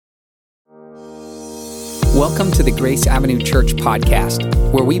Welcome to the Grace Avenue Church podcast,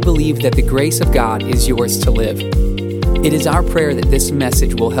 where we believe that the grace of God is yours to live. It is our prayer that this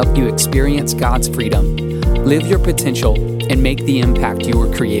message will help you experience God's freedom, live your potential, and make the impact you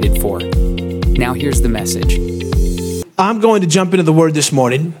were created for. Now here's the message. I'm going to jump into the Word this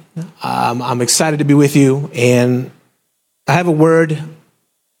morning. I'm excited to be with you, and I have a word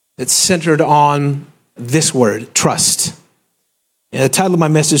that's centered on this word, trust. And the title of my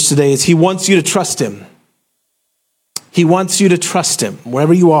message today is, He wants you to trust Him. He wants you to trust Him.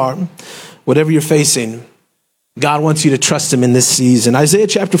 Wherever you are, whatever you're facing, God wants you to trust Him in this season. Isaiah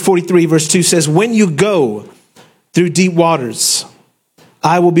chapter 43, verse 2 says, when you go through deep waters,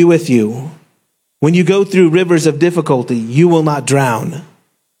 I will be with you. When you go through rivers of difficulty, you will not drown.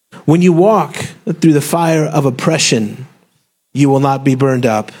 When you walk through the fire of oppression, you will not be burned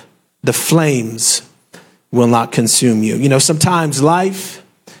up. The flames will not consume you. You know, sometimes life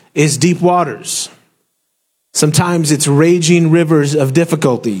is deep waters. Sometimes it's raging rivers of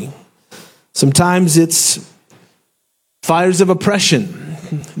difficulty. Sometimes it's fires of oppression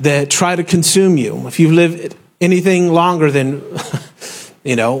that try to consume you. If you've lived anything longer than,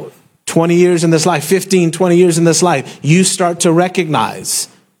 20 years in this life, 15, 20 years in this life, you start to recognize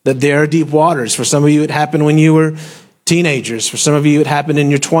that there are deep waters. For some of you, it happened when you were teenagers. For some of you, it happened in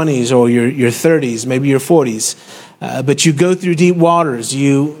your 20s or your 30s, maybe your 40s. But you go through deep waters.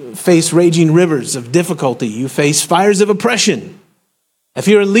 You face raging rivers of difficulty. You face fires of oppression. If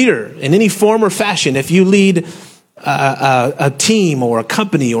you're a leader in any form or fashion, if you lead a team or a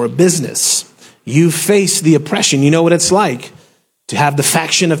company or a business, you face the oppression. You know what it's like to have the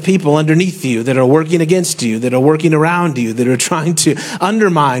faction of people underneath you that are working against you, that are working around you, that are trying to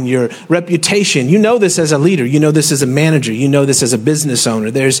undermine your reputation. You know this as a leader. You know this as a manager. You know this as a business owner.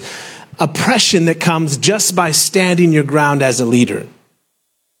 There's oppression that comes just by standing your ground as a leader.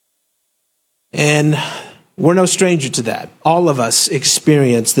 And we're no stranger to that. All of us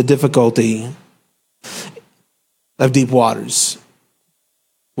experience the difficulty of deep waters,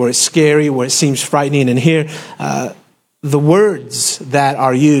 where it's scary, where it seems frightening. And here, the words that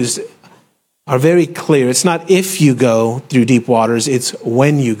are used are very clear. It's not if you go through deep waters, it's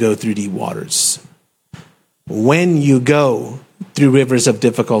when you go through deep waters. When you go through rivers of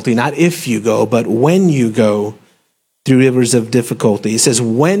difficulty, not if you go, but when you go through rivers of difficulty. It says,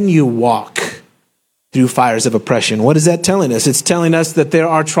 when you walk through fires of oppression. What is that telling us? It's telling us that there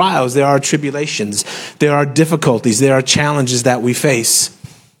are trials, there are tribulations, there are difficulties, there are challenges that we face,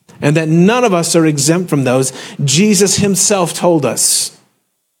 and that none of us are exempt from those. Jesus himself told us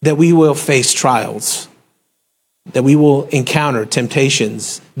that we will face trials, that we will encounter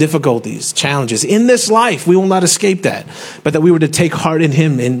temptations, difficulties, challenges. In this life, we will not escape that, but that we were to take heart in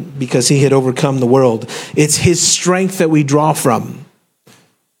him, and because he had overcome the world. It's his strength that we draw from.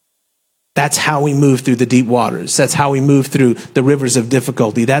 That's how we move through the deep waters. That's how we move through the rivers of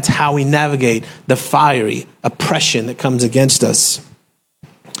difficulty. That's how we navigate the fiery oppression that comes against us.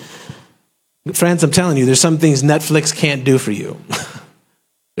 Friends, I'm telling you, there's some things Netflix can't do for you.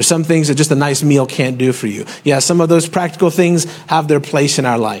 There's some things that just a nice meal can't do for you. Yeah, some of those practical things have their place in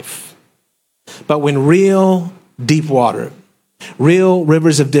our life. But when real deep water, real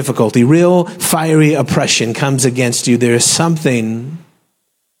rivers of difficulty, real fiery oppression comes against you, there is something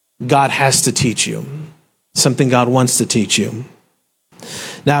God has to teach you, something God wants to teach you.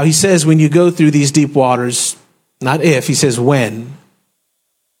 Now, he says when you go through these deep waters, not if, he says when,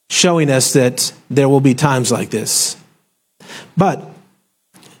 showing us that there will be times like this. But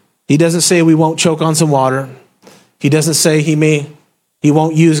he doesn't say we won't choke on some water. He doesn't say he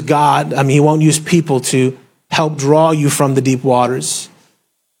won't use God. He won't use people to help draw you from the deep waters.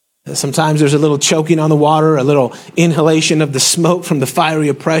 Sometimes there's a little choking on the water, a little inhalation of the smoke from the fiery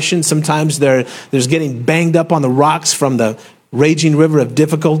oppression. Sometimes there's getting banged up on the rocks from the raging river of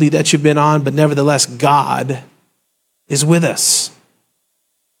difficulty that you've been on. But nevertheless, God is with us.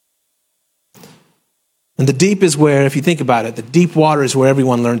 And the deep is where, if you think about it, the deep water is where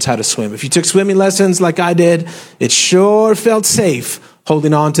everyone learns how to swim. If you took swimming lessons like I did, it sure felt safe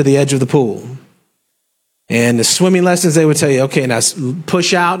holding on to the edge of the pool. And the swimming lessons, they would tell you, okay, now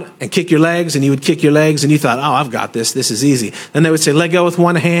push out and kick your legs. And you would kick your legs and you thought, oh, I've got this. This is easy. Then they would say, let go with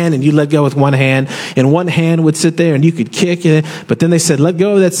one hand, and you let go with one hand. And one hand would sit there and you could kick it. But then they said, let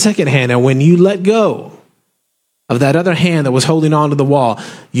go of that second hand. And when you let go of that other hand that was holding on to the wall,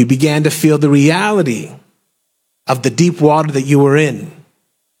 you began to feel the reality of the deep water that you were in.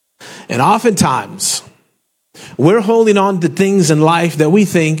 And oftentimes, we're holding on to things in life that we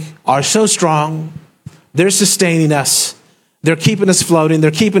think are so strong. They're sustaining us. They're keeping us floating.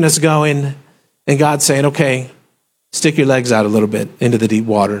 They're keeping us going. And God's saying, okay, stick your legs out a little bit into the deep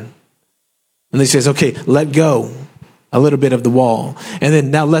water. And he says, okay, let go a little bit of the wall. And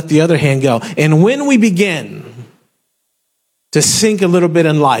then now let the other hand go. And when we begin to sink a little bit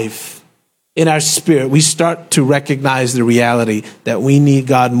in life, in our spirit, we start to recognize the reality that we need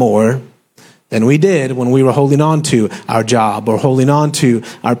God more than we did when we were holding on to our job, or holding on to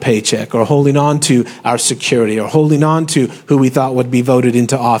our paycheck, or holding on to our security, or holding on to who we thought would be voted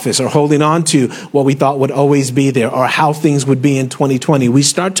into office, or holding on to what we thought would always be there, or how things would be in 2020. We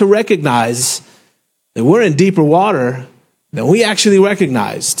start to recognize that we're in deeper water than we actually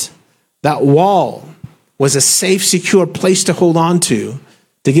recognized. That wall was a safe, secure place to hold on to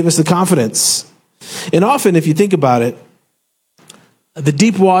give us the confidence. And often, if you think about it, the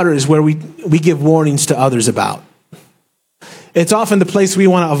deep water is where we give warnings to others about. It's often the place we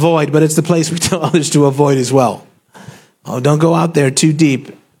want to avoid, but it's the place we tell others to avoid as well. Oh, don't go out there too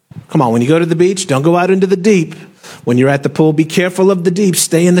deep. Come on, when you go to the beach, don't go out into the deep. When you're at the pool, be careful of the deep.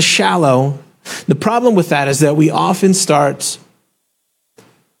 Stay in the shallow. The problem with that is that we often start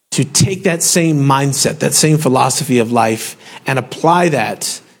to take that same mindset, that same philosophy of life, and apply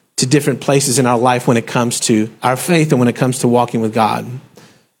that to different places in our life when it comes to our faith and when it comes to walking with God,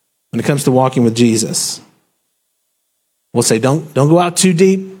 when it comes to walking with Jesus. We'll say, don't go out too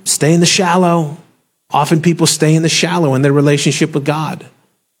deep, stay in the shallow. Often people stay in the shallow in their relationship with God.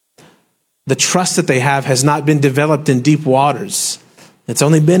 The trust that they have has not been developed in deep waters. It's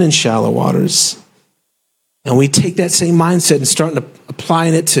only been in shallow waters. And we take that same mindset and start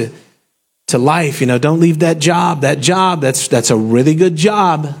applying it to life. Don't leave that job. That's a really good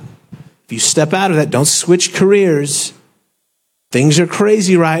job. If you step out of that, don't switch careers. Things are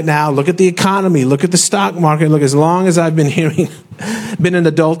crazy right now. Look at the economy. Look at the stock market. Look, as long as I've been been an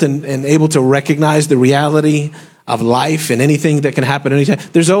adult and able to recognize the reality of life and anything that can happen anytime,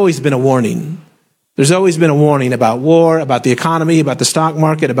 there's always been a warning. There's always been a warning about war, about the economy, about the stock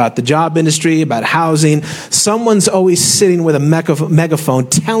market, about the job industry, about housing. Someone's always sitting with a megaphone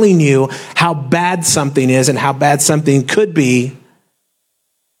telling you how bad something is and how bad something could be.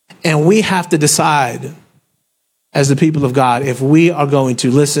 And we have to decide, as the people of God, if we are going to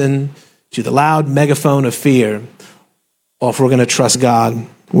listen to the loud megaphone of fear, or if we're going to trust God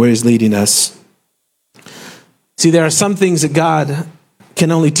where He's leading us. See, there are some things that God can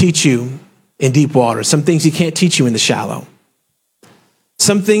only teach you in deep water. Some things He can't teach you in the shallow.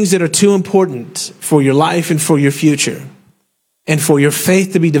 Some things that are too important for your life and for your future, and for your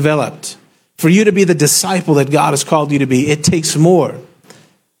faith to be developed, for you to be the disciple that God has called you to be. It takes more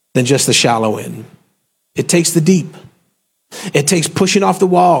than just the shallow end. It takes the deep. It takes pushing off the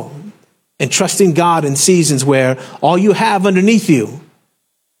wall and trusting God in seasons where all you have underneath you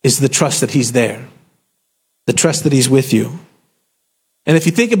is the trust that He's there, the trust that He's with you. And if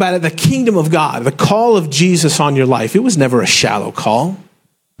you think about it, the kingdom of God, the call of Jesus on your life, it was never a shallow call.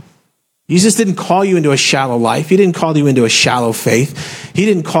 Jesus didn't call you into a shallow life. He didn't call you into a shallow faith. He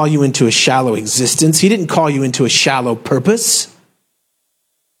didn't call you into a shallow existence. He didn't call you into a shallow purpose.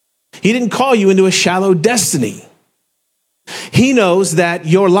 He didn't call you into a shallow destiny. He knows that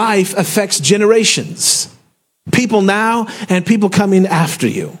your life affects generations, people now and people coming after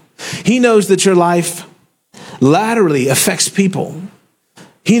you. He knows that your life laterally affects people.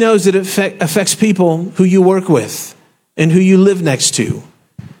 He knows that it affects people who you work with and who you live next to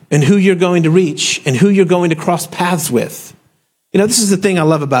and who you're going to reach and who you're going to cross paths with. This is the thing I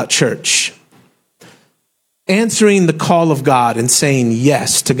love about church. Answering the call of God and saying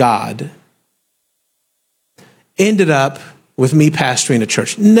yes to God ended up with me pastoring a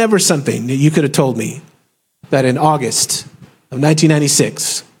church. Never something that you could have told me that in August of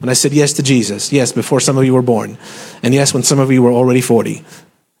 1996, when I said yes to Jesus, yes, before some of you were born, and yes, when some of you were already 40,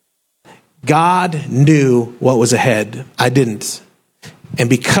 God knew what was ahead. I didn't. And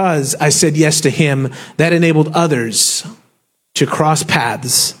because I said yes to Him, that enabled others to cross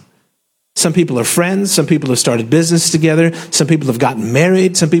paths. Some people are friends. Some people have started business together. Some people have gotten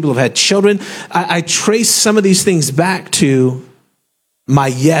married. Some people have had children. I trace some of these things back to my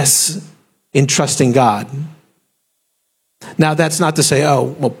yes in trusting God. Now, that's not to say,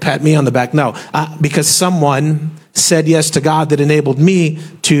 oh, well, pat me on the back. No, because someone said yes to God that enabled me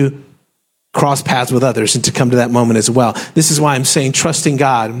to cross paths with others and to come to that moment as well. This is why I'm saying trusting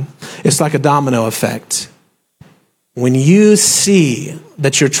God, it's like a domino effect. When you see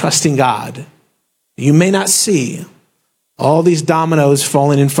that you're trusting God, you may not see all these dominoes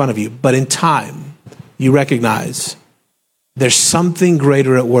falling in front of you, but in time, you recognize there's something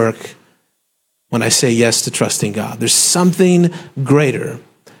greater at work when I say yes to trusting God. There's something greater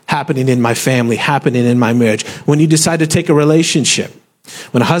happening in my family, happening in my marriage. When you decide to take a relationship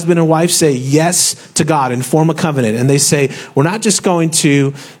When a husband and wife say yes to God and form a covenant, and they say, we're not just going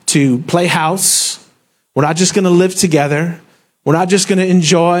to play house, we're not just going to live together, we're not just going to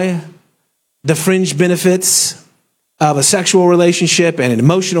enjoy the fringe benefits of a sexual relationship and an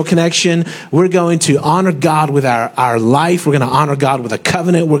emotional connection. We're going to honor God with our life. We're going to honor God with a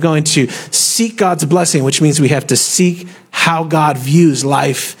covenant. We're going to seek God's blessing, which means we have to seek how God views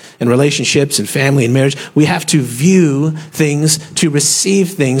life and relationships and family and marriage. We have to view things, to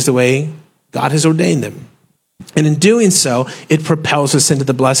receive things the way God has ordained them. And in doing so, it propels us into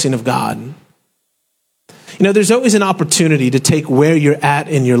the blessing of God. You know, there's always an opportunity to take where you're at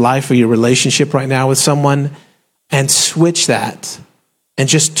in your life or your relationship right now with someone and switch that and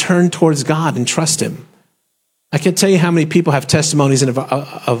just turn towards God and trust him. I can't tell you how many people have testimonies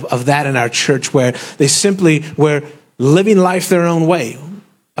of that in our church where they simply were living life their own way,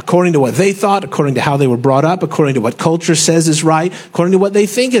 according to what they thought, according to how they were brought up, according to what culture says is right, according to what they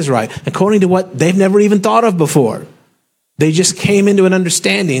think is right, according to what they've never even thought of before. They just came into an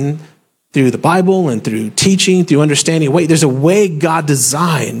understanding through the Bible and through teaching, through understanding, wait, there's a way God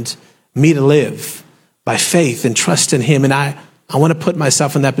designed me to live by faith and trust in him. And I want to put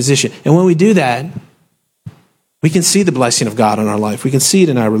myself in that position. And when we do that, we can see the blessing of God in our life. We can see it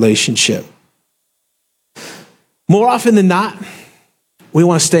in our relationship. More often than not, we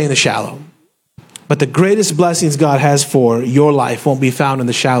want to stay in the shallow. But the greatest blessings God has for your life won't be found in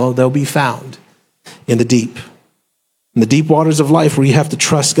the shallow. They'll be found in the deep. In the deep waters of life where you have to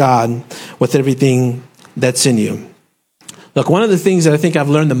trust God with everything that's in you. Look, one of the things that I think I've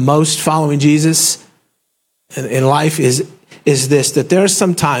learned the most following Jesus in life is this, that there are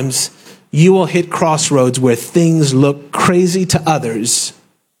sometimes you will hit crossroads where things look crazy to others,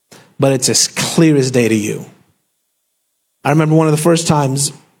 but it's as clear as day to you. I remember one of the first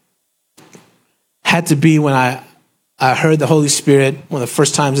times had to be when I heard the Holy Spirit, one of the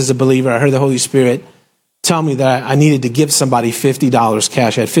first times as a believer, I heard the Holy Spirit tell me that I needed to give somebody $50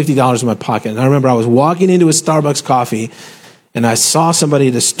 cash. I had $50 in my pocket. And I remember I was walking into a Starbucks coffee and I saw somebody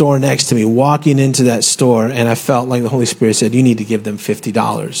at the store next to me walking into that store, and I felt like the Holy Spirit said, you need to give them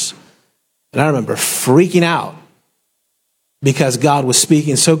 $50. And I remember freaking out because God was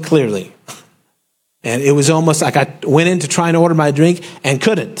speaking so clearly. And it was almost like I went in to try and order my drink and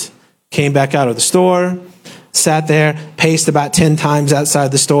couldn't. Came back out of the store, sat there, paced about 10 times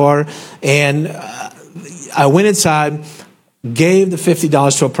outside the store, and I went inside, gave the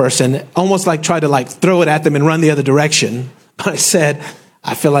 $50 to a person, almost like tried to throw it at them and run the other direction. I said,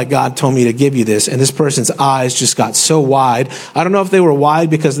 I feel like God told me to give you this. And this person's eyes just got so wide. I don't know if they were wide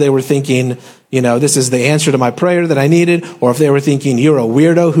because they were thinking, this is the answer to my prayer that I needed, or if they were thinking, you're a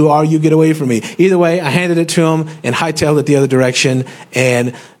weirdo, who are you, get away from me. Either way, I handed it to him and hightailed it the other direction.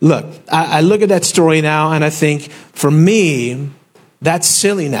 And look, I look at that story now and I think, for me, that's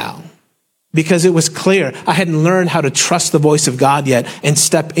silly now. Because it was clear I hadn't learned how to trust the voice of God yet and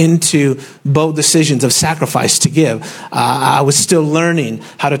step into bold decisions of sacrifice to give. I was still learning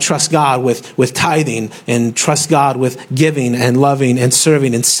how to trust God with tithing and trust God with giving and loving and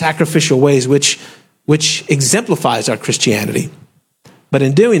serving in sacrificial ways, which exemplifies our Christianity. But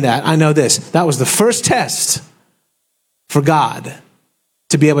in doing that, I know this, that was the first test for God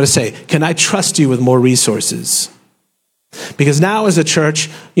to be able to say, can I trust you with more resources? Because now as a church,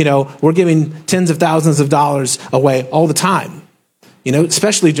 we're giving tens of thousands of dollars away all the time,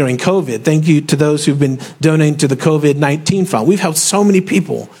 especially during COVID. Thank you to those who've been donating to the COVID-19 fund. We've helped so many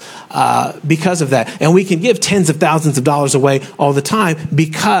people because of that. And we can give tens of thousands of dollars away all the time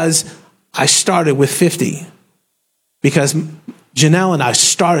because I started with 50. Because Janelle and I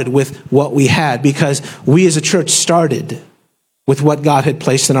started with what we had. Because we as a church started with what God had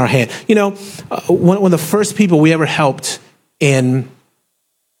placed in our hand. One of the first people we ever helped in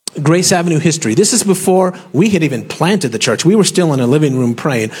Grace Avenue history, this is before we had even planted the church. We were still in a living room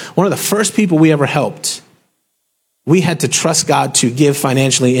praying. One of the first people we ever helped, we had to trust God to give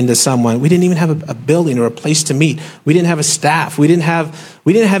financially into someone. We didn't even have a building or a place to meet. We didn't have a staff. We didn't have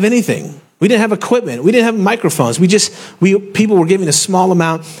anything. We didn't have equipment. We didn't have microphones. People were giving a small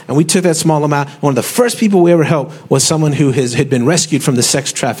amount, and we took that small amount. One of the first people we ever helped was someone who had been rescued from the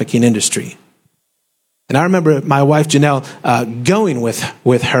sex trafficking industry. And I remember my wife, Janelle, going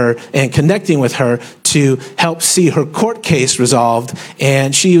with her and connecting with her to help see her court case resolved.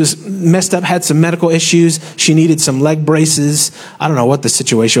 And she was messed up, had some medical issues. She needed some leg braces. I don't know what the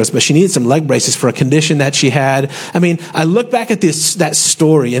situation was, but she needed some leg braces for a condition that she had. I mean, I look back at that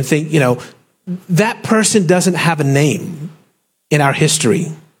story and think, that person doesn't have a name in our history.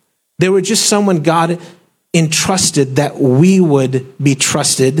 They were just someone God entrusted that we would be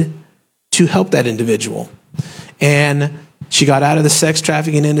trusted to help that individual. And She got out of the sex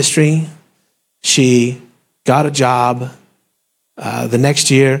trafficking industry. She got a job. The next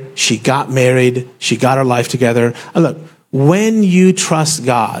year, she got married. She got her life together. And look, when you trust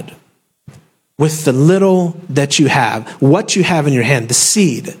God with the little that you have, what you have in your hand, the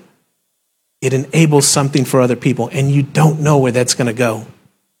seed, it enables something for other people, and you don't know where that's going to go.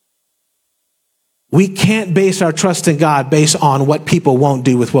 We can't base our trust in God based on what people won't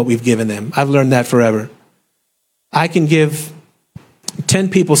do with what we've given them. I've learned that forever. I can give 10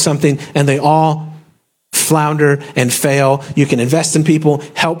 people something and they all flounder and fail. You can invest in people,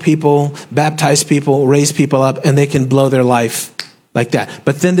 help people, baptize people, raise people up, and they can blow their life like that.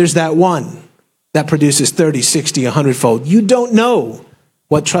 But then there's that one that produces 30, 60, 100-fold. You don't know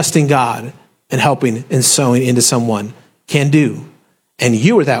what trusting God and helping and sowing into someone can do. And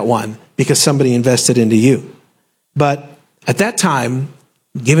you were that one because somebody invested into you. But at that time,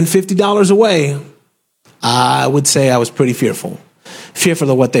 giving $50 away, I would say I was pretty fearful.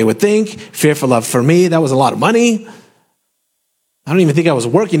 Fearful of what they would think, fearful of, for me, that was a lot of money. I don't even think I was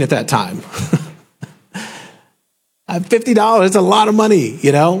working at that time. $50 is a lot of money,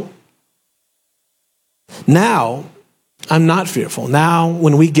 you know? Now, I'm not fearful. Now,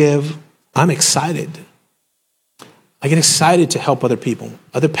 when we give, I'm excited. I get excited to help other people,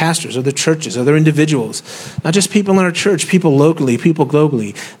 other pastors, other churches, other individuals, not just people in our church, people locally, people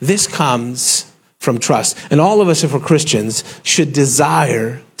globally. This comes from trust. And all of us, if we're Christians, should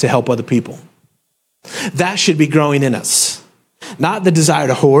desire to help other people. That should be growing in us. Not the desire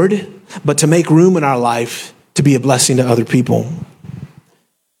to hoard, but to make room in our life to be a blessing to other people.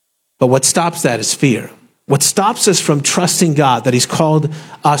 But what stops that is fear. What stops us from trusting God that he's called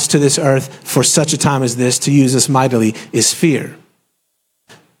us to this earth for such a time as this to use us mightily is fear.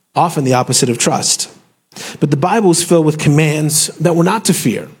 Often the opposite of trust. But the Bible is filled with commands that we're not to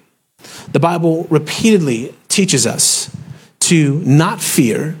fear. The Bible repeatedly teaches us to not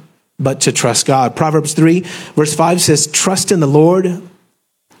fear, but to trust God. Proverbs 3, verse 5 says, trust in the Lord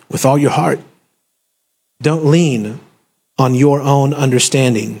with all your heart. Don't lean on your own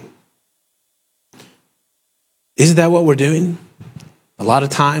understanding. Isn't that what we're doing? A lot of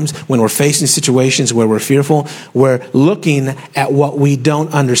times when we're facing situations where we're fearful, we're looking at what we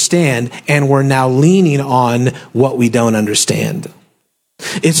don't understand, and we're now leaning on what we don't understand.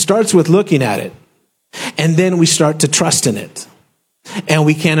 It starts with looking at it, and then we start to trust in it. And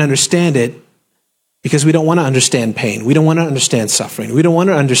we can't understand it because we don't want to understand pain. We don't want to understand suffering. We don't want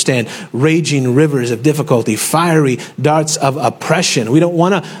to understand raging rivers of difficulty, fiery darts of oppression. We don't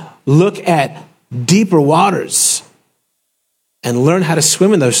want to look at deeper waters and learn how to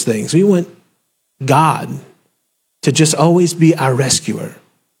swim in those things. We want God to just always be our rescuer.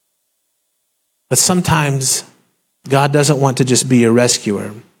 But sometimes God doesn't want to just be your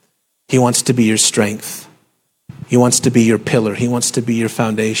rescuer. He wants to be your strength. He wants to be your pillar. He wants to be your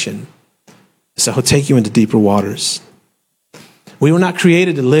foundation. So he'll take you into deeper waters. We were not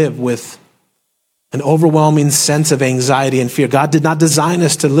created to live with an overwhelming sense of anxiety and fear. God did not design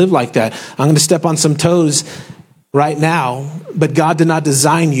us to live like that. I'm going to step on some toes right now, but God did not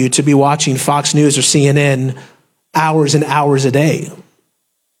design you to be watching Fox News or CNN hours and hours a day.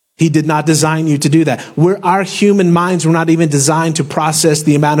 He did not design you to do that. Our human minds were not even designed to process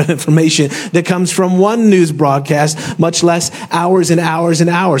the amount of information that comes from one news broadcast, much less hours and hours and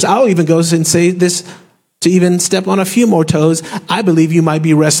hours. I'll even go and say this to even step on a few more toes. I believe you might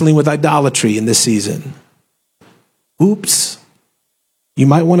be wrestling with idolatry in this season. Oops. You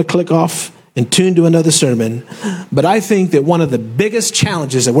might want to click off and tune to another sermon. But I think that one of the biggest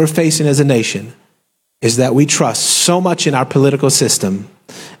challenges that we're facing as a nation is that we trust so much in our political system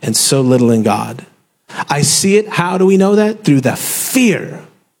and so little in God. I see it. How do we know that? Through the fear.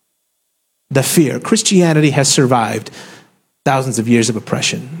 The fear. Christianity has survived thousands of years of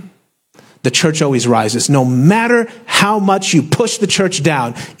oppression. The church always rises. No matter how much you push the church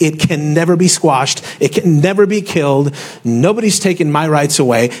down, it can never be squashed. It can never be killed. Nobody's taken my rights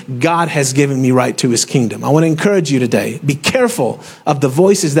away. God has given me right to his kingdom. I want to encourage you today. Be careful of the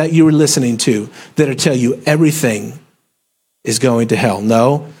voices that you are listening to that are telling you everything is going to hell.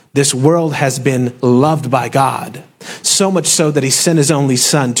 No, this world has been loved by God, so much so that he sent his only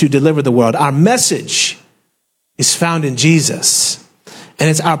son to deliver the world. Our message is found in Jesus. And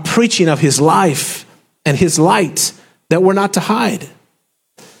it's our preaching of his life and his light that we're not to hide.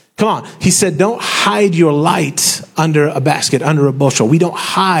 Come on. He said, don't hide your light under a basket, under a bushel. We don't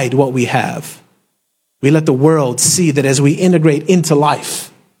hide what we have. We let the world see that as we integrate into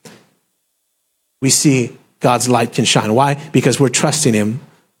life, we see God's light can shine. Why? Because we're trusting him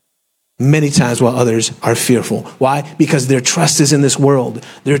many times while others are fearful. Why? Because their trust is in this world.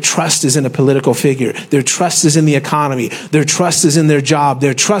 Their trust is in a political figure. Their trust is in the economy. Their trust is in their job.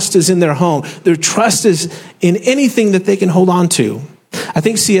 Their trust is in their home. Their trust is in anything that they can hold on to. I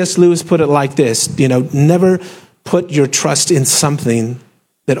think C.S. Lewis put it like this, never put your trust in something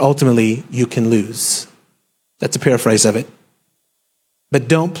that ultimately you can lose. That's a paraphrase of it. But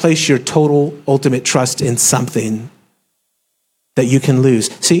don't place your total ultimate trust in something that you can lose.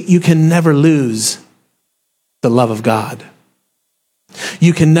 See, you can never lose the love of God.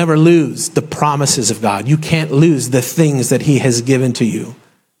 You can never lose the promises of God. You can't lose the things that he has given to you,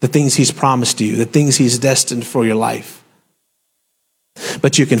 the things he's promised to you, the things he's destined for your life.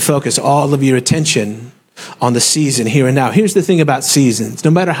 But you can focus all of your attention on the season here and now. Here's the thing about seasons.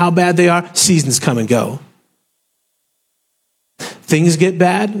 No matter how bad they are, seasons come and go. Things get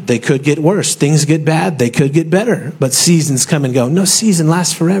bad, they could get worse. Things get bad, they could get better. But seasons come and go. No season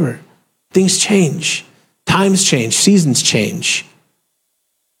lasts forever. Things change. Times change. Seasons change.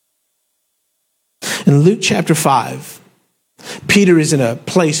 In Luke chapter 5, Peter is in a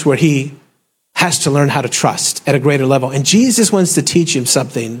place where he has to learn how to trust at a greater level. And Jesus wants to teach him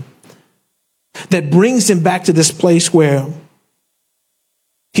something that brings him back to this place where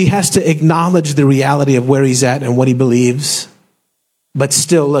he has to acknowledge the reality of where he's at and what he believes, but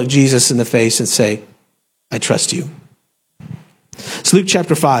still look Jesus in the face and say, I trust you. It's Luke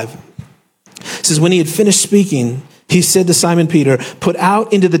chapter 5. It says, when he had finished speaking, he said to Simon Peter, put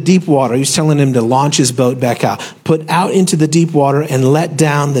out into the deep water. He was telling him to launch his boat back out. Put out into the deep water and let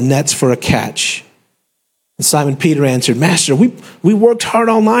down the nets for a catch. And Simon Peter answered, Master, we worked hard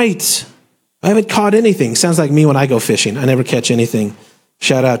all night. I haven't caught anything. Sounds like me when I go fishing. I never catch anything.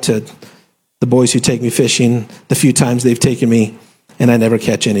 Shout out to the boys who take me fishing, the few times they've taken me, and I never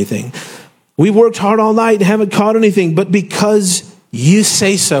catch anything. We worked hard all night and haven't caught anything, but because you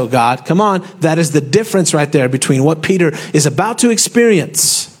say so, God. Come on. That is the difference right there between what Peter is about to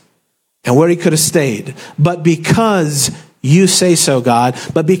experience and where he could have stayed. But because you say so, God.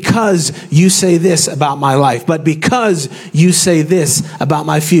 But because you say this about my life. But because you say this about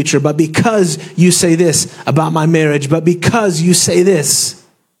my future. But because you say this about my marriage. But because you say this.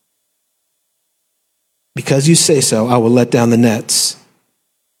 Because you say so, I will let down the nets.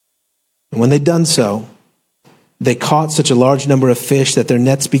 And when they'd done so, they caught such a large number of fish that their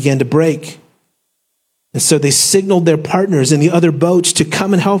nets began to break. And so they signaled their partners in the other boats to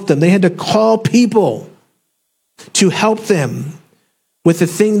come and help them. They had to call people to help them with the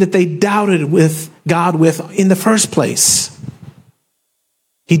thing that they doubted with God with in the first place.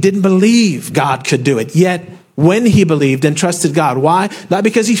 He didn't believe God could do it. Yet when he believed and trusted God, why? Not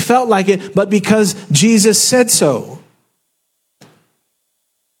because he felt like it, but because Jesus said so.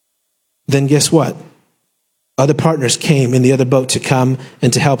 Then guess what? Other partners came in the other boat to come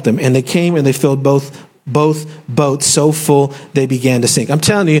and to help them. And they came and they filled both boats so full they began to sink. I'm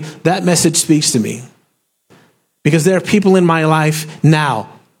telling you, that message speaks to me. Because there are people in my life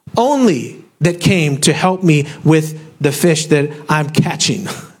now only that came to help me with the fish that I'm catching.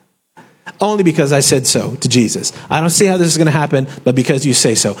 Only because I said so to Jesus. I don't see how this is going to happen, but because you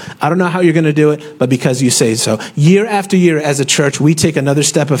say so. I don't know how you're going to do it, but because you say so. Year after year as a church, we take another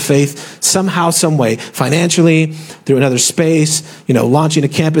step of faith somehow, some way, financially, through another space, launching a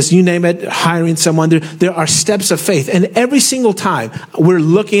campus, you name it, hiring someone. There are steps of faith. And every single time we're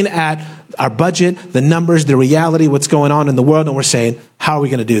looking at our budget, the numbers, the reality, what's going on in the world, and we're saying, how are we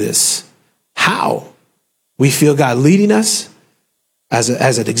going to do this? How? We feel God leading us. As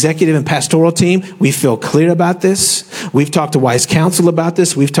an executive and pastoral team, we feel clear about this. We've talked to wise counsel about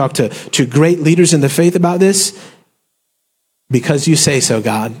this. We've talked to great leaders in the faith about this. Because you say so,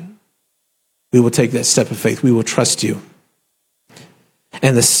 God, we will take that step of faith. We will trust you.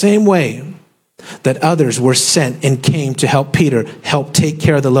 And the same way that others were sent and came to help Peter help take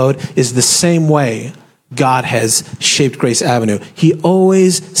care of the load is the same way God has shaped Grace Avenue. He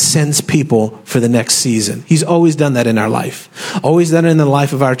always sends people for the next season. He's always done that in our life. Always done it in the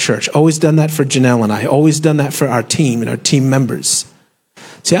life of our church. Always done that for Janelle and I. Always done that for our team and our team members.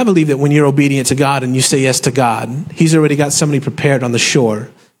 See, I believe that when you're obedient to God and you say yes to God, he's already got somebody prepared on the shore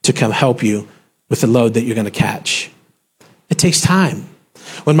to come help you with the load that you're going to catch. It takes time.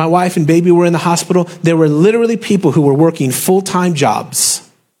 When my wife and baby were in the hospital, there were literally people who were working full-time jobs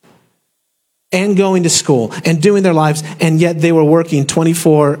and going to school and doing their lives, and yet they were working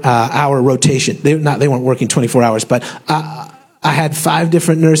 24-hour rotation. They weren't working 24 hours, but I had 5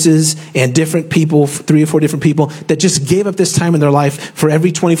 different nurses and different people, 3 or 4 different people that just gave up this time in their life for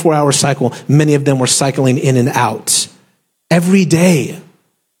every 24-hour cycle. Many of them were cycling in and out every day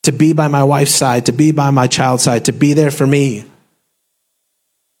to be by my wife's side, to be by my child's side, to be there for me.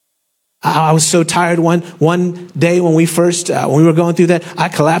 I was so tired one day when we were going through that, I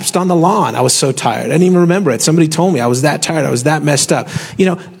collapsed on the lawn. I was so tired. I didn't even remember it. Somebody told me I was that tired. I was that messed up.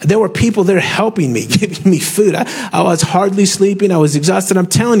 There were people there helping me, giving me food. I was hardly sleeping. I was exhausted. I'm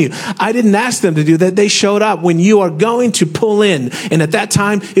telling you, I didn't ask them to do that. They showed up when you are going to pull in. And at that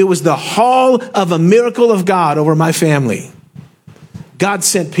time, it was the hall of a miracle of God over my family. God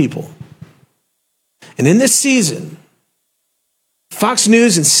sent people. And in this season, Fox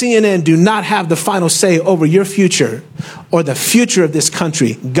News and CNN do not have the final say over your future or the future of this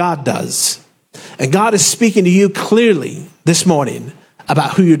country. God does. And God is speaking to you clearly this morning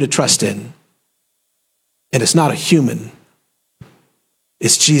about who you're to trust in. And it's not a human.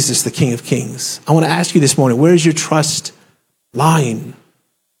 It's Jesus, the King of Kings. I want to ask you this morning, where is your trust lying?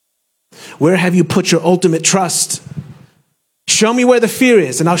 Where have you put your ultimate trust? Show me where the fear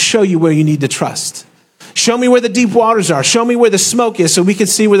is, and I'll show you where you need to trust. Show me where the deep waters are. Show me where the smoke is so we can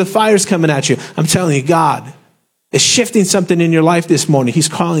see where the fire's coming at you. I'm telling you, God is shifting something in your life this morning. He's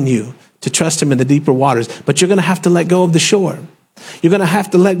calling you to trust him in the deeper waters, but you're going to have to let go of the shore. You're going to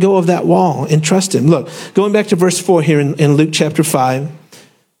have to let go of that wall and trust him. Look, going back to verse 4 here in Luke chapter 5.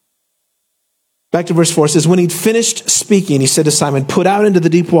 Back to verse 4, it says, when he'd finished speaking, he said to Simon, put out into the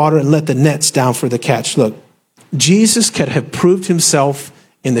deep water and let the nets down for the catch. Look, Jesus could have proved himself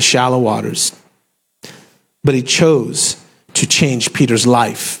in the shallow waters, but he chose to change Peter's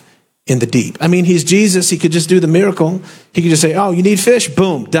life in the deep. I mean, he's Jesus. He could just do the miracle. He could just say, oh, you need fish?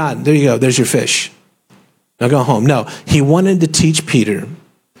 Boom, done. There you go. There's your fish. Now go home. No, he wanted to teach Peter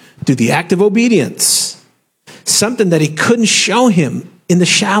through the act of obedience, something that he couldn't show him in the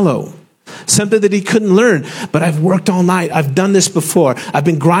shallow, something that he couldn't learn. But I've worked all night. I've done this before. I've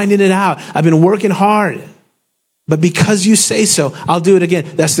been grinding it out. I've been working hard. But because you say so, I'll do it again.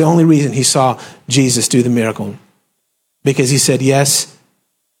 That's the only reason he saw Jesus do the miracle. Because he said yes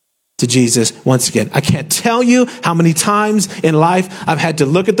to Jesus once again. I can't tell you how many times in life I've had to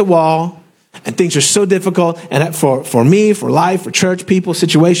look at the wall and things are so difficult. And for me, for life, for church people,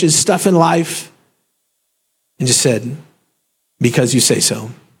 situations, stuff in life. And just said, because you say so.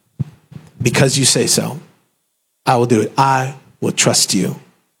 Because you say so, I will do it. I will trust you.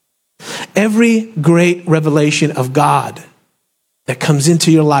 Every great revelation of God that comes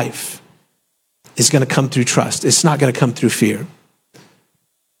into your life is going to come through trust. It's not going to come through fear.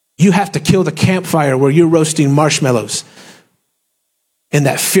 You have to kill the campfire where you're roasting marshmallows in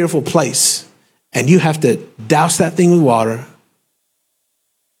that fearful place. And you have to douse that thing with water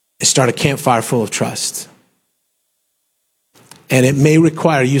and start a campfire full of trust. And it may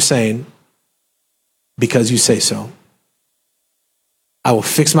require you saying, because you say so. I will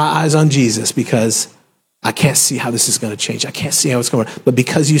fix my eyes on Jesus because I can't see how this is going to change. I can't see how it's going to work. But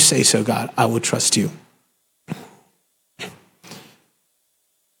because you say so, God, I will trust you.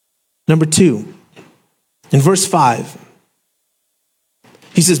 Number 2, in verse 5,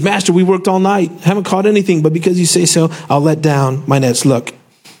 he says, Master, we worked all night, haven't caught anything, but because you say so, I'll let down my nets. Look,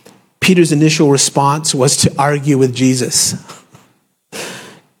 Peter's initial response was to argue with Jesus.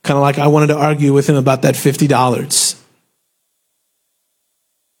 Kind of like I wanted to argue with him about that $50.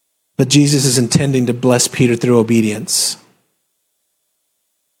 But Jesus is intending to bless Peter through obedience.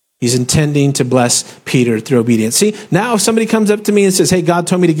 He's intending to bless Peter through obedience. See, now if somebody comes up to me and says, hey, God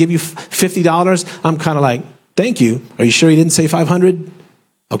told me to give you $50, I'm kind of like, thank you. Are you sure he didn't say $500?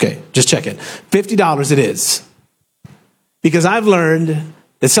 Okay, just checking. $50 it is. Because I've learned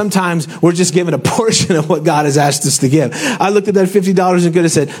that sometimes we're just given a portion of what God has asked us to give. I looked at that $50 and could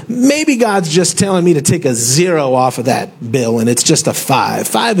have said, maybe God's just telling me to take a 0 off of that bill and it's just a 5.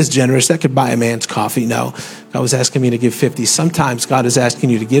 5 is generous. That could buy a man's coffee. No, God was asking me to give 50. Sometimes God is asking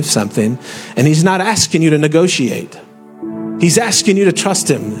you to give something and he's not asking you to negotiate. He's asking you to trust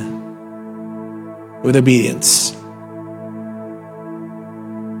him with obedience.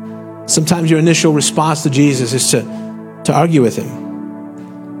 Sometimes your initial response to Jesus is to argue with him.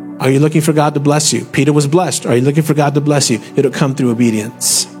 Are you looking for God to bless you? Peter was blessed. Are you looking for God to bless you? It'll come through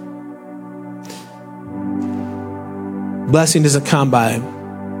obedience. Blessing doesn't come by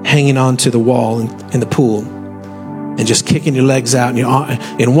hanging on to the wall in the pool and just kicking your legs out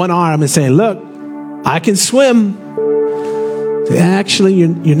in one arm and saying, look, I can swim. Actually,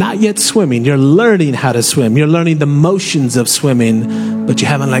 you're not yet swimming. You're learning how to swim. You're learning the motions of swimming, but you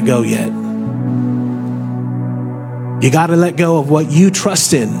haven't let go yet. You got to let go of what you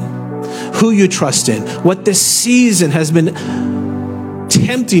trust in, who you trust in, what this season has been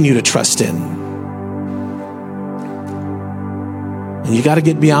tempting you to trust in. And you got to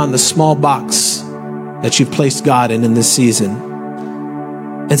get beyond the small box that you've placed God in this season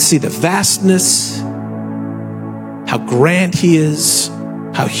and see the vastness, how grand he is,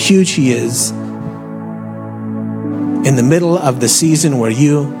 how huge he is in the middle of the season where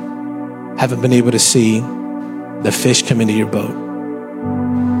you haven't been able to see the fish come into your boat.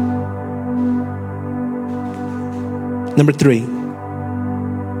 Number 3,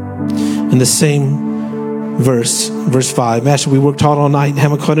 in the same verse 5, Master, we worked hard all night and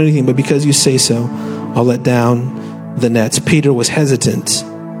haven't caught anything, but because you say so, I'll let down the nets. Peter was hesitant,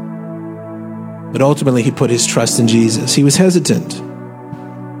 but ultimately he put his trust in Jesus. He was hesitant.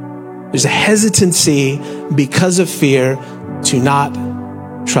 There's a hesitancy because of fear to not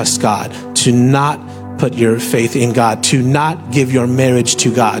trust God, to not put your faith in God, to not give your marriage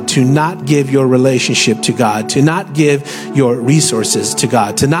to God, to not give your relationship to God, to not give your resources to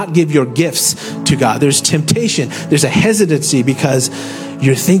God, to not give your gifts to God. There's temptation. There's a hesitancy because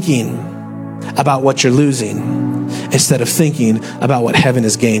you're thinking about what you're losing instead of thinking about what heaven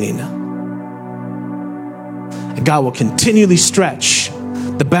is gaining. And God will continually stretch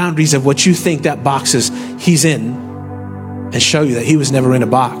the boundaries of what you think that box is he's in and show you that he was never in a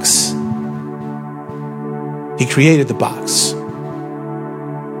box. He created the box.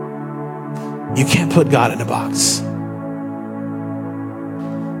 You can't put God in a box.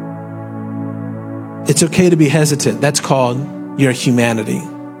 It's okay to be hesitant. That's called your humanity.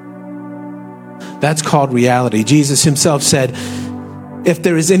 That's called reality. Jesus himself said, if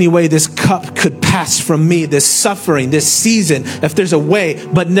there is any way this cup could pass from me, this suffering, this season, if there's a way,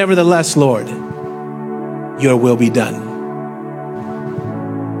 but nevertheless, Lord, your will be done.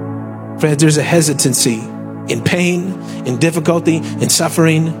 Friends, there's a hesitancy in pain, in difficulty, in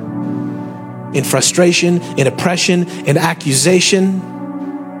suffering, in frustration, in oppression, in accusation.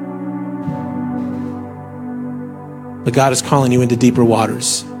 But God is calling you into deeper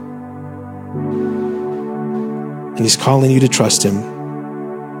waters. And he's calling you to trust him.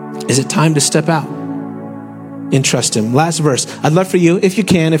 Is it time to step out and trust him? Last verse. I'd love for you, if you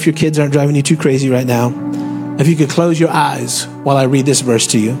can, if your kids aren't driving you too crazy right now, if you could close your eyes while I read this verse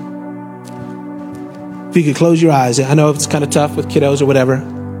to you. If you could close your eyes. I know it's kind of tough with kiddos or whatever.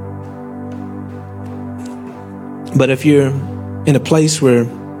 But if you're in a place where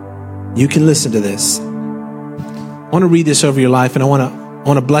you can listen to this, I want to read this over your life, and I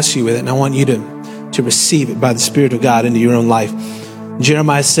want to bless you with it, and I want you to receive it by the Spirit of God into your own life.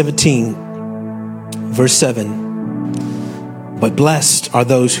 Jeremiah 17, verse 7. But blessed are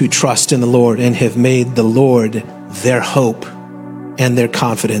those who trust in the Lord and have made the Lord their hope and their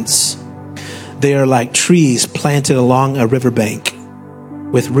confidence. They are like trees planted along a riverbank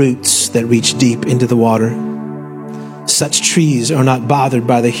with roots that reach deep into the water. Such trees are not bothered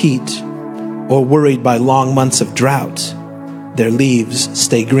by the heat or worried by long months of drought. Their leaves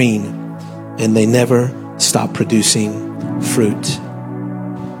stay green and they never stop producing fruit.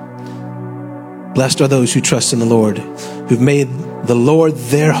 Blessed are those who trust in the Lord, who've made the Lord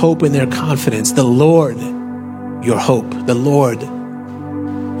their hope and their confidence. The Lord, your hope. The Lord,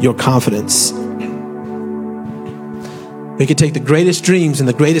 your confidence. We can take the greatest dreams and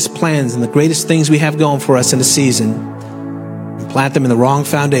the greatest plans and the greatest things we have going for us in a season and plant them in the wrong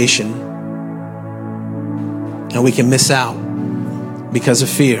foundation. And we can miss out because of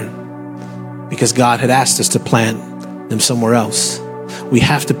fear, because God had asked us to plant them somewhere else. We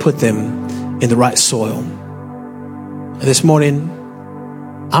have to put them in the right soil. And this morning,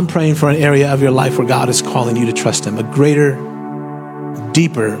 I'm praying for an area of your life where God is calling you to trust him, a greater,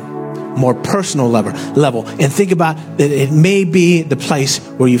 deeper, more personal level. And think about that it may be the place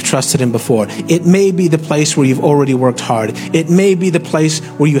where you've trusted him before. It may be the place where you've already worked hard. It may be the place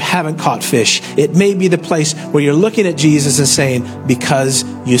where you haven't caught fish. It may be the place where you're looking at Jesus and saying, because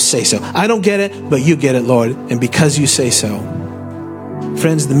you say so. I don't get it, but you get it, Lord. And because you say so.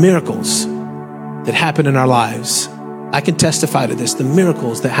 Friends, the miracles that happen in our lives, I can testify to this. The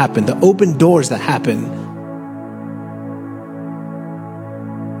miracles that happen, the open doors that happen,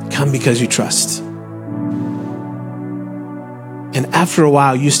 come because you trust. And after a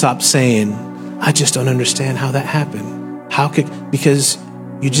while, you stop saying, I just don't understand how that happened. Because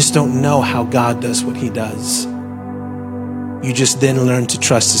you just don't know how God does what he does. You just then learn to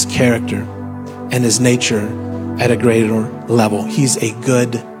trust his character and his nature at a greater level. He's a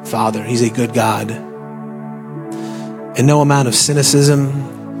good Father. He's a good God. And no amount of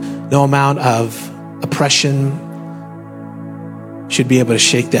cynicism, no amount of oppression should be able to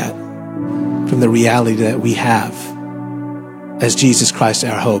shake that from the reality that we have as Jesus Christ,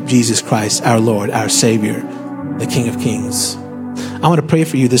 our hope, Jesus Christ, our Lord, our Savior, the King of Kings. I want to pray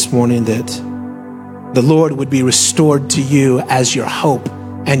for you this morning that the Lord would be restored to you as your hope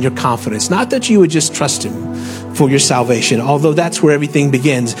and your confidence. Not that you would just trust him for your salvation, although that's where everything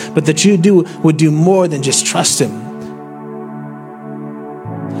begins, but that you would do more than just trust him.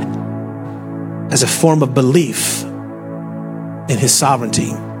 as a form of belief in his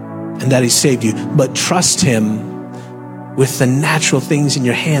sovereignty and that he saved you, but trust him with the natural things in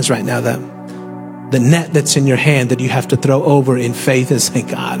your hands right now, the net that's in your hand that you have to throw over in faith and say,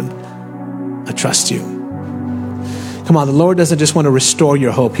 God, I trust you. Come on, the Lord doesn't just want to restore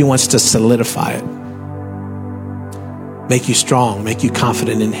your hope. He wants to solidify it. Make you strong, make you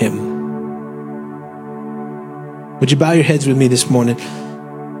confident in him. Would you bow your heads with me this morning?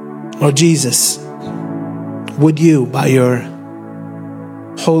 Lord Jesus, would you, by your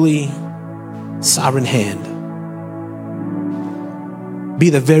holy, sovereign hand, be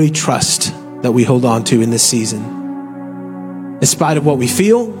the very trust that we hold on to in this season? In spite of what we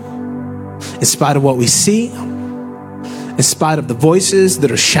feel, in spite of what we see, in spite of the voices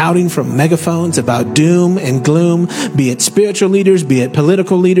that are shouting from megaphones about doom and gloom, be it spiritual leaders, be it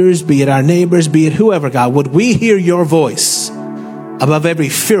political leaders, be it our neighbors, be it whoever, God, would we hear your voice above every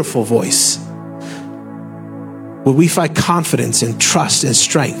fearful voice? Would we find confidence and trust and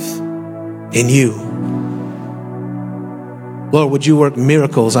strength in you? Lord, would you work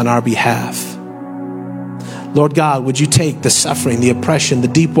miracles on our behalf? Lord God, would you take the suffering, the oppression, the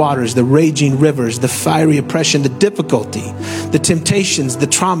deep waters, the raging rivers, the fiery oppression, the difficulty, the temptations, the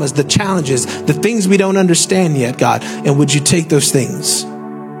traumas, the challenges, the things we don't understand yet, God, and would you take those things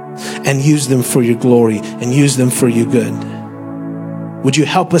and use them for your glory and use them for your good? Would you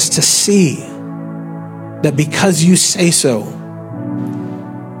help us to see that because you say so,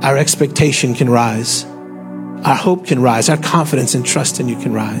 our expectation can rise, our hope can rise, our confidence and trust in you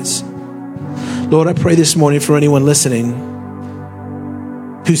can rise. Lord, I pray this morning for anyone listening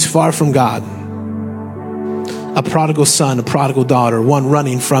who's far from God, a prodigal son, a prodigal daughter, one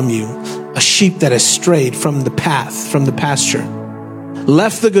running from you, a sheep that has strayed from the path, from the pasture,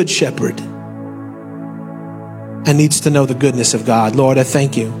 left the good shepherd, and needs to know the goodness of God. Lord, I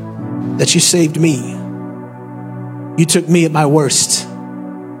thank you that you saved me. You took me at my worst,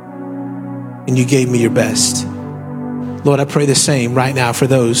 and you gave me your best. Lord, I pray the same right now for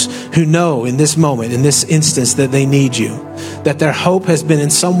those who know in this moment, in this instance, that they need you, that their hope has been in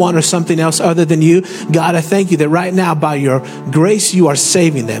someone or something else other than you. God, I thank you that right now, by your grace, you are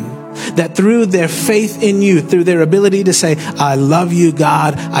saving them. That through their faith in you, through their ability to say, I love you,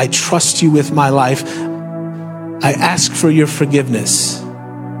 God, I trust you with my life, I ask for your forgiveness.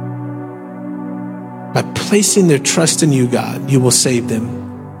 By placing their trust in you, God, you will save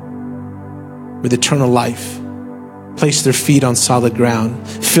them with eternal life. Place their feet on solid ground.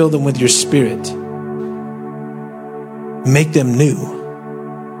 Fill them with your spirit. Make them new.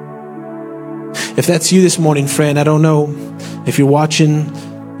 If that's you this morning, friend, I don't know if you're watching,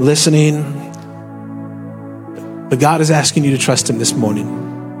 listening, but God is asking you to trust him this morning.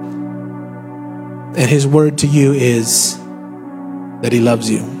 And his word to you is that he loves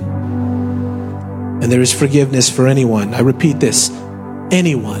you. And there is forgiveness for anyone. I repeat this,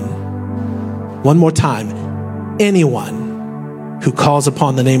 anyone. One more time. Anyone who calls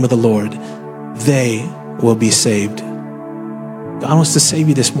upon the name of the Lord, they will be saved. God wants to save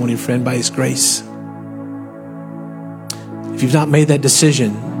you this morning, friend, by his grace. If you've not made that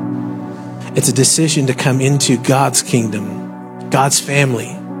decision, it's a decision to come into God's kingdom, God's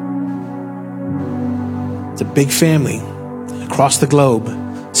family. It's a big family across the globe,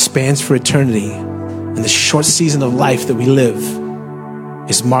 spans for eternity. And the short season of life that we live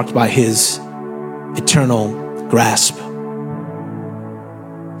is marked by his eternal grasp.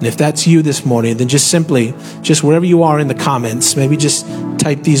 And if that's you this morning, then just wherever you are in the comments, maybe just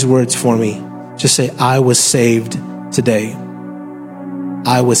type these words for me. Just say, I was saved today.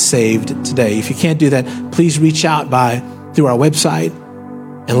 I was saved today. If you can't do that, please reach out through our website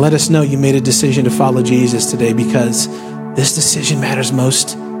and let us know you made a decision to follow Jesus today, because this decision matters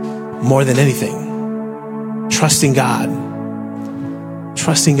more than anything. Trusting God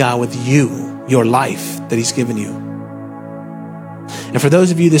with you, your life that he's given you. And for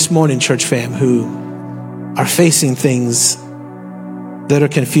those of you this morning, church fam, who are facing things that are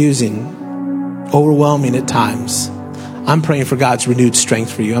confusing, overwhelming at times, I'm praying for God's renewed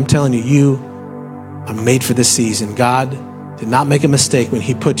strength for you. I'm telling you, you are made for this season. God did not make a mistake when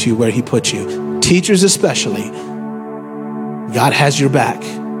he put you where he put you. Teachers especially, God has your back.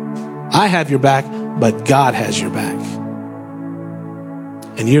 I have your back, but God has your back.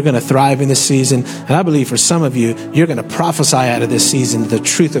 And you're going to thrive in this season. And I believe for some of you, you're going to prophesy out of this season the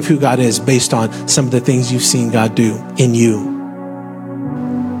truth of who God is based on some of the things you've seen God do in you.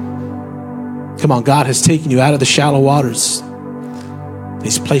 Come on, God has taken you out of the shallow waters.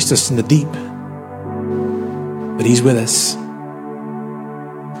 He's placed us in the deep. But he's with us.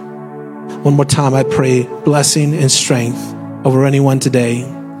 One more time, I pray blessing and strength over anyone today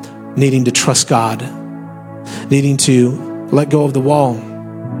needing to trust God, needing to let go of the wall,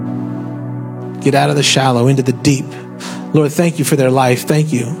 get out of the shallow, into the deep. Lord, thank you for their life.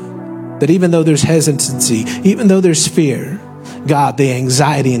 Thank you that even though there's hesitancy, even though there's fear, God, the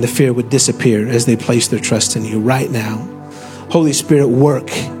anxiety and the fear would disappear as they place their trust in you right now. Holy Spirit, work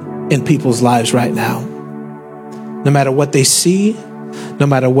in people's lives right now. No matter what they see, no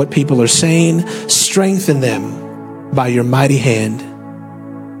matter what people are saying, strengthen them by your mighty hand.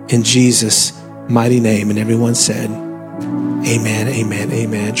 In Jesus' mighty name. And everyone said, amen, amen,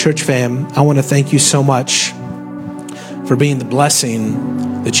 amen. Church fam, I want to thank you so much for being the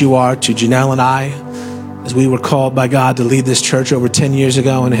blessing that you are to Janelle and I, as we were called by God to lead this church over 10 years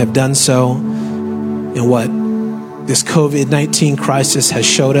ago and have done so. And what this COVID-19 crisis has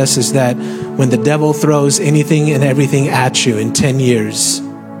showed us is that when the devil throws anything and everything at you in 10 years,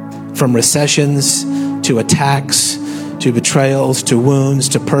 from recessions to attacks, to betrayals, to wounds,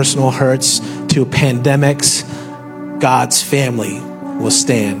 to personal hurts, to pandemics, God's family will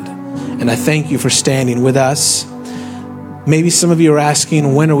stand. And I thank you for standing with us. Maybe some of you are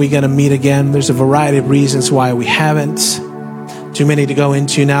asking, when are we going to meet again? There's a variety of reasons why we haven't. Too many to go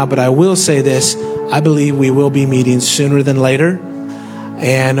into now, but I will say this. I believe we will be meeting sooner than later.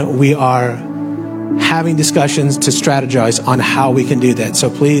 And we are having discussions to strategize on how we can do that.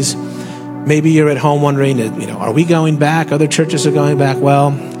 So please, maybe you're at home wondering, are we going back? Other churches are going back.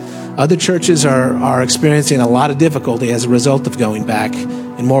 Well, other churches are experiencing a lot of difficulty as a result of going back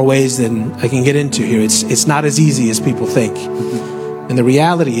in more ways than I can get into here. It's not as easy as people think. And the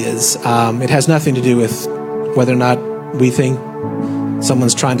reality is, it has nothing to do with whether or not we think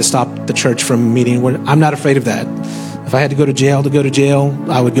someone's trying to stop the church from meeting. I'm not afraid of that. If I had to go to jail,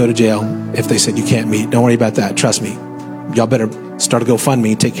 I would go to jail if they said you can't meet. Don't worry about that. Trust me. Y'all better start a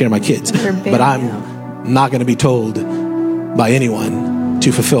GoFundMe and take care of my kids. But I'm not going to be told by anyone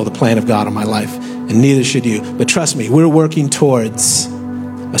to fulfill the plan of God on my life, and neither should you. But trust me, we're working towards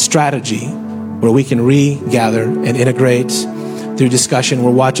a strategy where we can regather and integrate through discussion. We're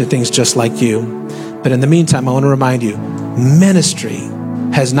watching things just like you. But in the meantime, I want to remind you, ministry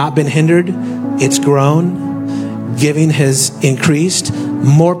has not been hindered. It's grown. Giving has increased.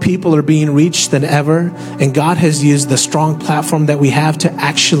 More people are being reached than ever. And God has used the strong platform that we have to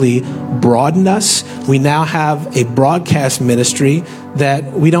actually broaden us. We now have a broadcast ministry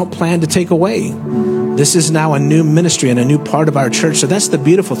that we don't plan to take away. This is now a new ministry and a new part of our church. So that's the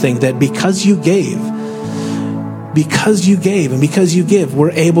beautiful thing, that because you gave and because you give,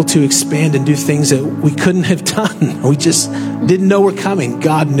 we're able to expand and do things that we couldn't have done. We just didn't know were coming.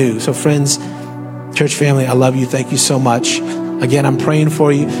 God knew. So friends, church family, I love you. Thank you so much. Again, I'm praying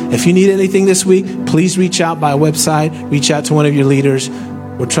for you. If you need anything this week, please reach out by website. Reach out to one of your leaders.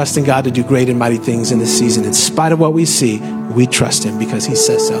 We're trusting God to do great and mighty things in this season. In spite of what we see, we trust him because he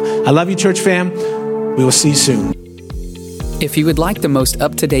says so. I love you, church fam. We will see you soon. If you would like the most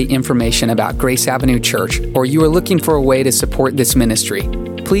up-to-date information about Grace Avenue Church, or you are looking for a way to support this ministry,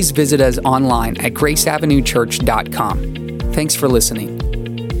 please visit us online at graceavenuechurch.com. Thanks for listening.